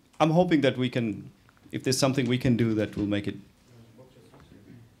anyway, I'm hoping that we can, if there's something we can do that will make it.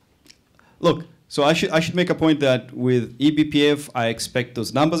 Look, so I should make a point that with eBPF, I expect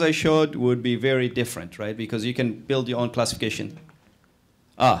those numbers I showed would be very different, right? Because you can build your own classification.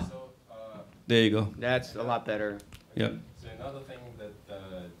 There you go. That's a lot better. Yeah. So another thing that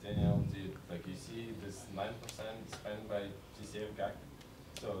Daniel did, like you see this 9% spent by TCF GAC.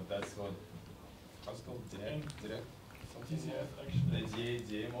 So that's what, what's it called? Direct? TCF actually. The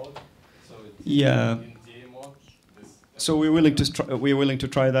DA mode. So it's Yeah. in DA mode. So we're willing to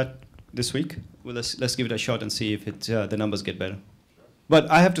try that this week. Well, let's give it a shot and see if the numbers get better. But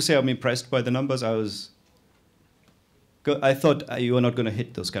I have to say I'm impressed by the numbers. I thought you were not going to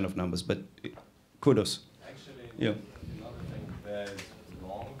hit those kind of numbers, but kudos. Actually, yeah. Another thing that is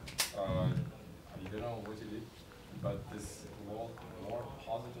wrong, I don't know what you did, but this more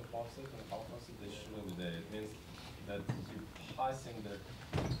positive offset and half offset is shouldn't be there. It means that you're passing the,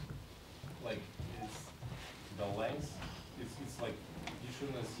 like, it's the length, it's like, you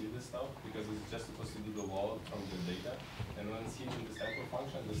shouldn't see this stuff because it's just supposed to do the load from the data, and when it's using the sample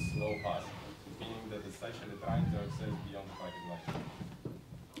function, this is slow pass, meaning that it's actually trying to access beyond the packet line.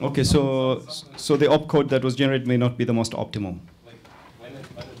 Okay, so the opcode that was generated may not be the most optimal. Like when it's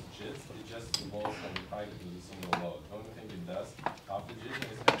JIT, it just loads from the packet with a single load. The only thing it does after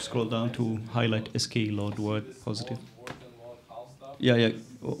JIT is Scroll down to highlight SK load word positive. Yeah,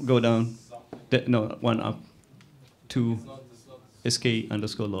 go down. No, one up. To SK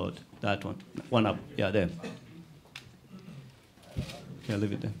underscore load. That one. One up. Yeah, there. Yeah,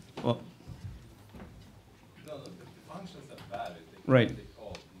 leave it there. Oh. No, the functions are valid. Right.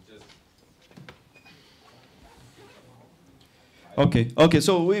 Okay,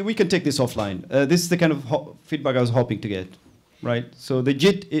 so we can take this offline. This is the kind of feedback I was hoping to get, right? So the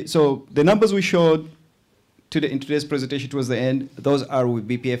JIT, so the numbers we showed in today's presentation towards the end, those are with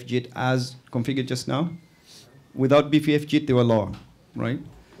BPF JIT as configured just now. Without BPF JIT, they were lower, right?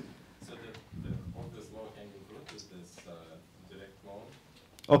 So this low hanging fruit is this direct mode.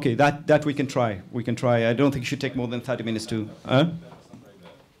 Okay, that we can try. We can try. I don't think it should take more than 30 minutes to.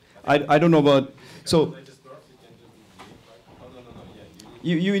 I don't know about so.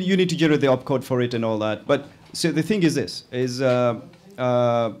 You need to generate the opcode for it and all that. But so the thing is this,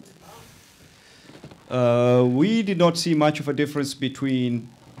 we did not see much of a difference between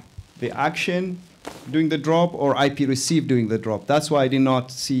the action doing the drop or IP received doing the drop. That's why I did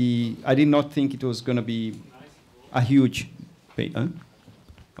not think it was going to be a huge pain. Huh?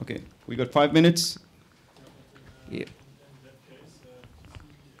 Okay, we got 5 minutes. Yeah.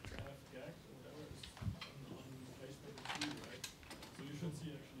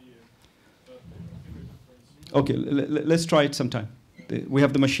 Okay, let's try it sometime. We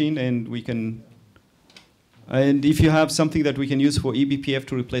have the machine and we can, and if you have something that we can use for eBPF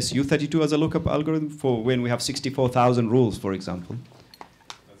to replace U32 as a lookup algorithm for when we have 64,000 rules, for example.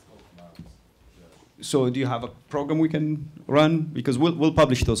 So do you have a program we can run? Because we'll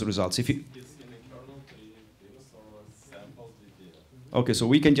publish those results. If you. Okay, so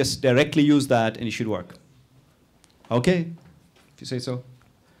we can just directly use that and it should work. Okay, if you say so.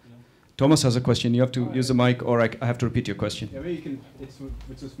 Thomas has a question. You have to use the mic, or I have to repeat your question. Yeah, maybe you can. It's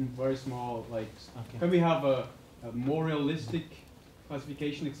just very small. Like, can we have a more realistic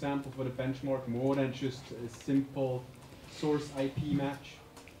classification example for the benchmark, more than just a simple source IP match?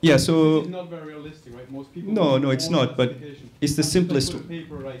 Yeah. So it's not very realistic, right? Most people. No, it's not. But it's the simplest.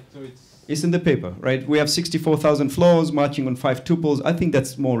 Paper, right? So it's in the paper, right? We have 64,000 flows matching on 5 tuples. I think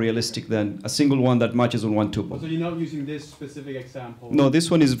that's more realistic than a single one that matches on 1 tuple. So you're not using this specific example? No, this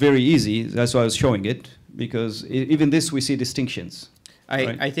one is very easy. That's why I was showing it, because even this we see distinctions.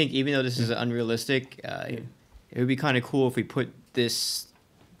 I think even though this is unrealistic, it would be kind of cool if we put this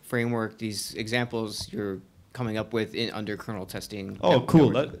framework, these examples you're coming up with under kernel testing. Oh,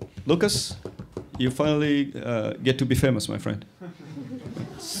 cool. Lucas, you finally get to be famous, my friend.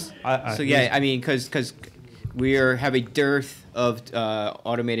 So yeah, I mean, because we have a dearth of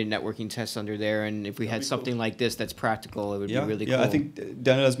automated networking tests under there, and if we had something like this that's practical, it would be really cool. Yeah, I think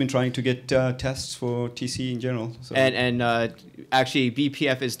Daniel has been trying to get tests for TC in general. So. And actually,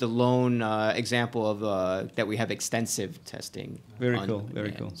 BPF is the lone example of that we have extensive testing. Very cool,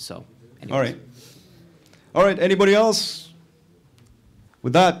 very cool. So, anyways. All right, anybody else?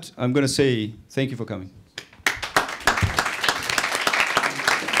 With that, I'm going to say thank you for coming.